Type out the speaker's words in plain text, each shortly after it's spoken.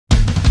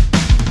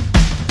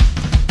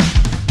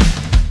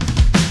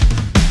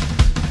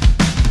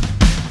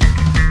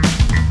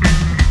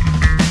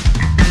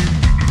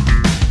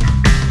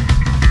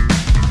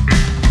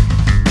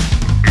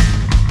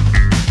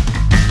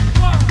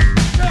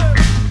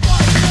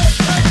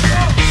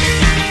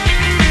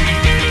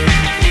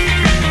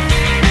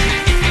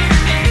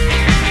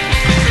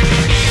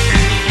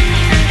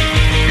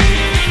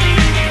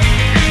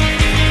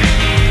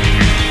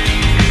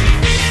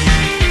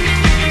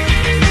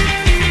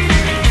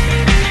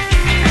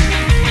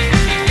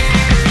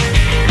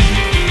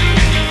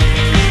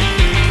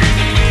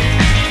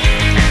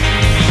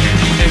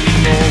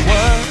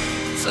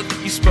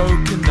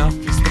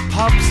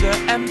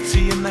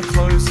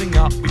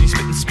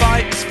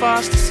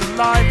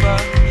saliva,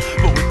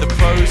 but with the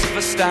prose of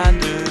a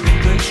standard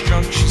English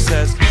drunk. She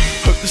says,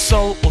 hope the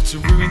salt water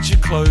ruins your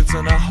clothes,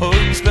 and I hope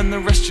you spend the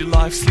rest of your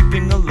life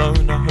sleeping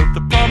alone. I hope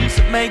the problems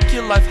that make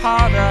your life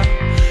harder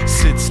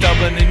sit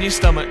stubborn in your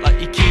stomach like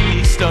your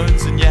kidney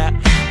stones. And yet,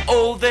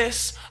 all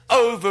this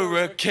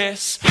over a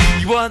kiss.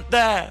 You weren't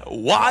there,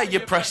 why you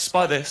pressed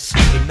by this?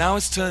 But now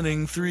it's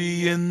turning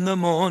 3 in the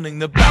morning.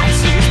 The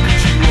bouncers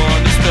put you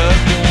on his 3rd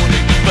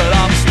warning, but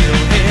I'm still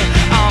here,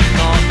 I'm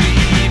not leaving.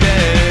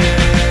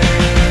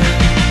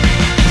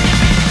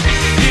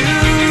 You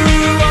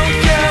won't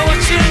get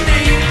what you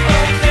need.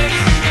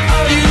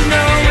 You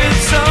know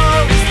it's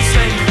always the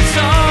same. It's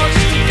all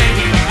just a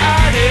game. I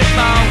had it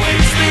my way.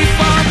 Sleep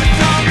on the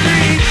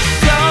concrete.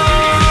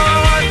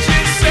 Don't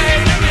you say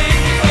to me,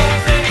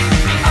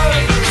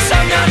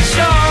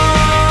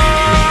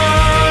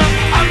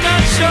 I'm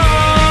not sure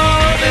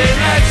they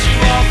let you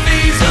off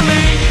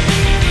easily.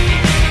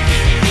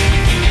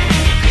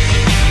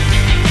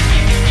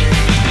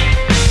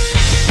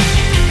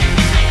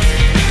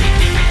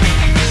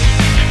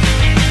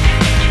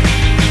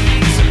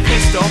 It's a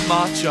pissed off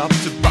march up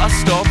to bus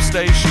stop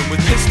station with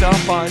pissed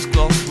off eyes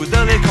glossed with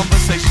early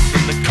conversations,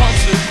 and the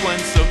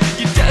consequence of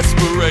your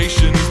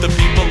desperation is the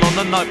people on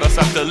the night bus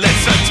have to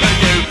listen to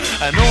you.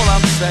 And all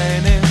I'm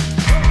saying is,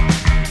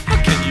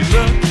 you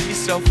look at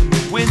yourself in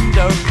the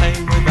window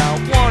pane without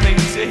wanting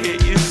to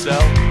hit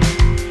yourself,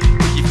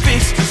 but your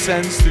fist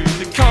descends through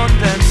the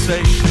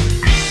condensation.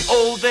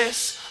 All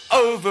this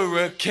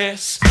over a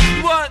kiss.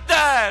 You weren't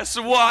there,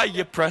 so why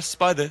you pressed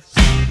by this?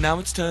 Now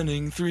it's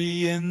turning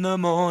 3 in the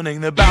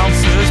morning. The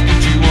bouncers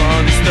put you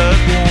on his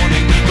 3rd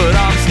warning, but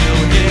I'm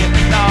still here,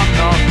 I'm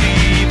not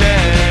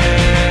leaving.